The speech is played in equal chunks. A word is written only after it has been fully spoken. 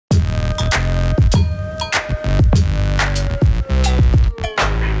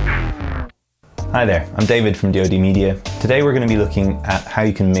Hi there, I'm David from DoD Media. Today we're going to be looking at how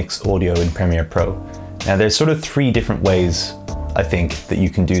you can mix audio in Premiere Pro. Now there's sort of three different ways, I think, that you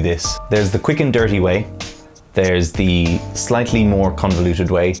can do this. There's the quick and dirty way, there's the slightly more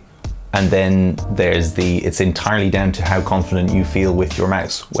convoluted way, and then there's the it's entirely down to how confident you feel with your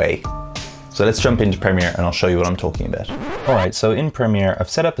mouse way. So let's jump into Premiere and I'll show you what I'm talking about. Alright, so in Premiere I've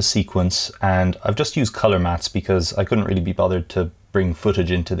set up a sequence and I've just used color mats because I couldn't really be bothered to bring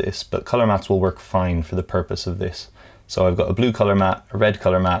footage into this, but color mats will work fine for the purpose of this. So I've got a blue color mat, a red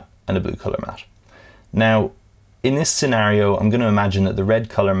color mat, and a blue color mat. Now, in this scenario, I'm going to imagine that the red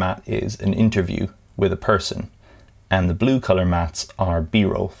color mat is an interview with a person, and the blue color mats are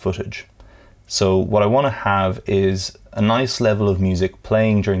B-roll footage. So what I want to have is a nice level of music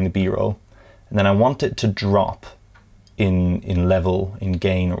playing during the B-roll, and then I want it to drop in level, in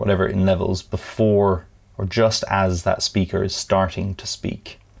gain, or whatever, in levels before or just as that speaker is starting to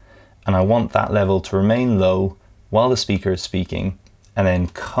speak. And I want that level to remain low while the speaker is speaking, and then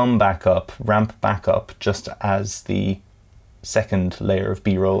come back up, ramp back up just as the second layer of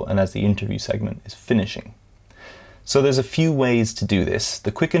B-roll and as the interview segment is finishing. So there's a few ways to do this.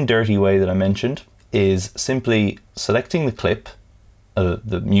 The quick and dirty way that I mentioned is simply selecting the clip,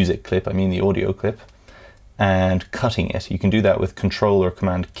 the music clip, I mean the audio clip, and cutting it. You can do that with Control or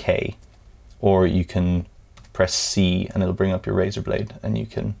Command K, or you can press C and it'll bring up your razor blade and you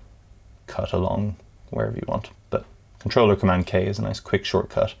can cut along wherever you want. But Control or Command K is a nice quick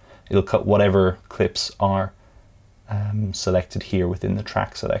shortcut. It'll cut whatever clips are selected here within the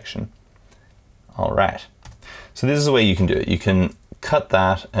track selection. All right, so this is the way you can do it. You can cut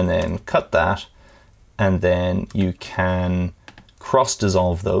that and then cut that, and then you can cross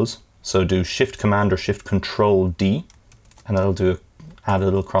dissolve those. So do Shift Command or Shift Control D, and that'll add a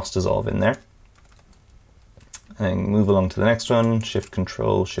little cross dissolve in there. And then move along to the next one, Shift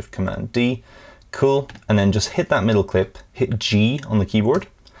Control, Shift Command D. Cool, and then just hit that middle clip, hit G on the keyboard,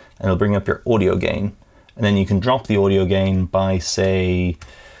 and it'll bring up your audio gain. And then you can drop the audio gain by, say,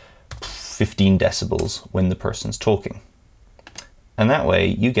 15 decibels when the person's talking. And that way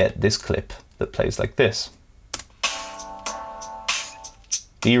you get this clip that plays like this.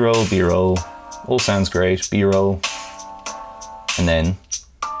 B-roll, B-roll, all sounds great, B-roll, and then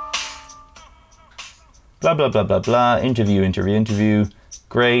blah, blah, blah, blah, blah, interview, interview, interview,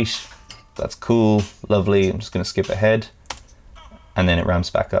 great, that's cool, lovely, I'm just going to skip ahead, and then it ramps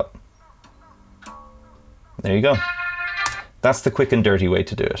back up. There you go. That's the quick and dirty way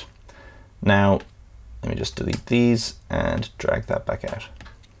to do it. Now, let me just delete these and drag that back out.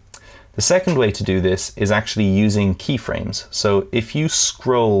 The second way to do this is actually using keyframes. So if you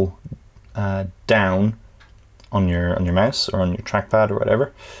scroll down on your mouse or on your trackpad or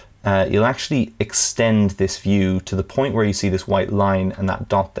whatever, you'll actually extend this view to the point where you see this white line and that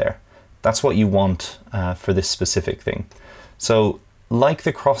dot there. That's what you want for this specific thing. So like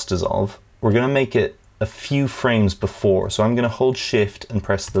the cross dissolve, we're going to make it a few frames before. So I'm going to hold Shift and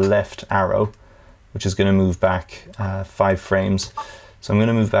press the left arrow, which is going to move back 5 frames. So I'm going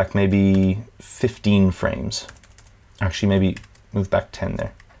to move back maybe 15 frames. Actually, maybe move back 10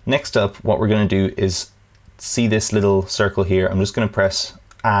 there. Next up, what we're going to do is see this little circle here. I'm just going to press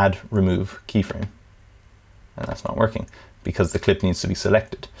Add, Remove Keyframe. And that's not working because the clip needs to be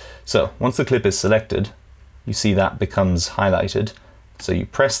selected. So once the clip is selected, you see that becomes highlighted. So you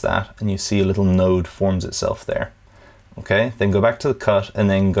press that and you see a little node forms itself there. Okay, then go back to the cut and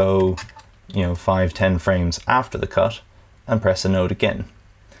then go, 5-10 frames after the cut, and press a node again.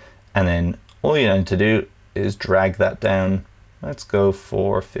 And then all you need to do is drag that down. Let's go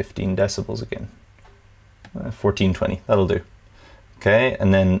for 15 decibels again. 14, 20, that'll do. Okay,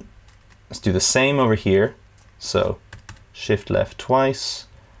 and then let's do the same over here. So Shift left twice,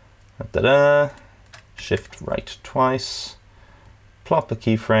 Shift right twice, plop a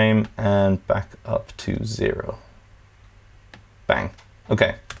keyframe and back up to 0. Bang.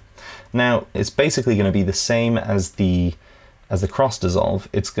 Okay. Now it's basically going to be the same as the cross dissolve.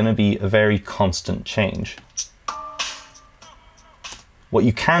 It's going to be a very constant change. What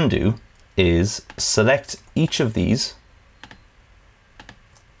you can do is select each of these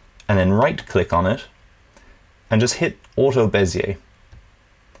and then right click on it and just hit Auto Bezier.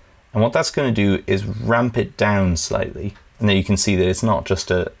 And what that's going to do is ramp it down slightly. And then you can see that it's not just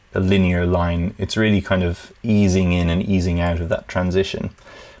a linear line, it's really kind of easing in and easing out of that transition.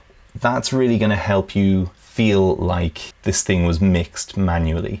 That's really going to help you feel like this thing was mixed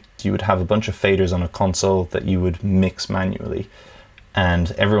manually. You would have a bunch of faders on a console that you would mix manually.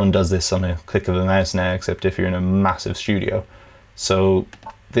 And everyone does this on a click of a mouse now, except if you're in a massive studio. So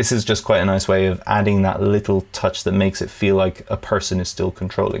this is just quite a nice way of adding that little touch that makes it feel like a person is still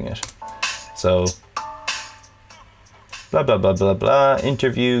controlling it. So blah, blah, blah, blah, blah,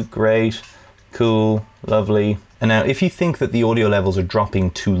 interview, great, cool, lovely. And now if you think that the audio levels are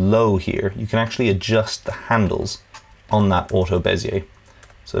dropping too low here, you can actually adjust the handles on that auto bezier.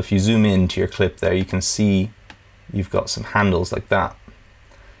 So if you zoom into your clip there, you can see you've got some handles like that.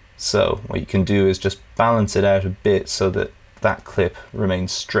 So what you can do is just balance it out a bit so that that clip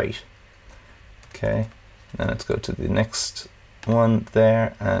remains straight. Okay, then let's go to the next one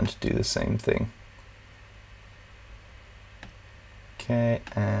there and do the same thing. Okay,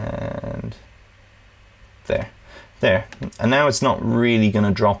 and there. And now it's not really going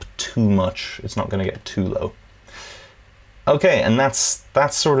to drop too much. It's not going to get too low. Okay, and that's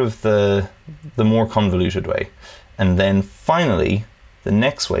sort of the more convoluted way. And then finally, the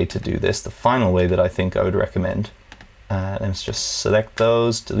next way to do this, the final way that I think I would recommend, let's just select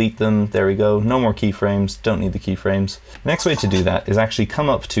those, delete them, there we go, no more keyframes, don't need the keyframes. The next way to do that is actually come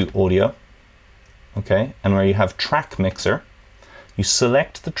up to audio, okay, and where you have track mixer, you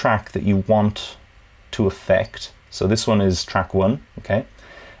select the track that you want to affect. So this one is track 1, okay,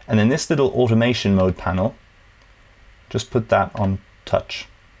 and then this little automation mode panel, just put that on touch,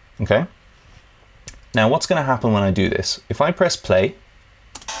 okay. Now what's going to happen when I do this? If I press play,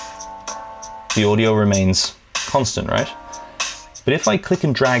 the audio remains constant, right? But if I click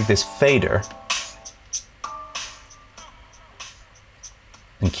and drag this fader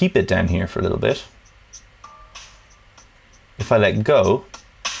and keep it down here for a little bit, if I let go,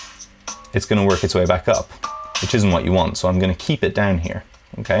 it's going to work its way back up, which isn't what you want. So I'm going to keep it down here,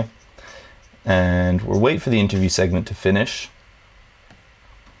 okay? And we'll wait for the interview segment to finish.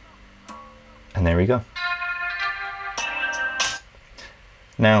 And there we go.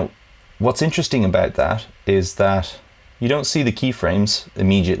 Now, what's interesting about that is that you don't see the keyframes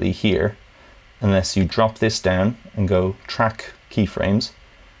immediately here unless you drop this down and go track keyframes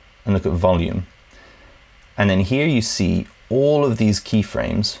and look at volume. And then here you see all of these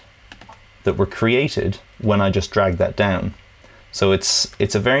keyframes that were created when I just dragged that down. So it's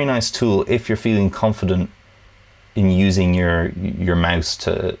a very nice tool if you're feeling confident in using your mouse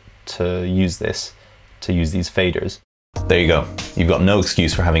to use these faders. There you go. You've got no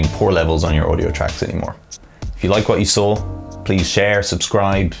excuse for having poor levels on your audio tracks anymore. If you like what you saw, please share,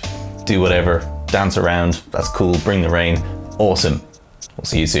 subscribe, do whatever, dance around. That's cool. Bring the rain. Awesome. We'll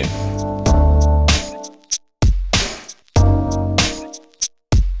see you soon.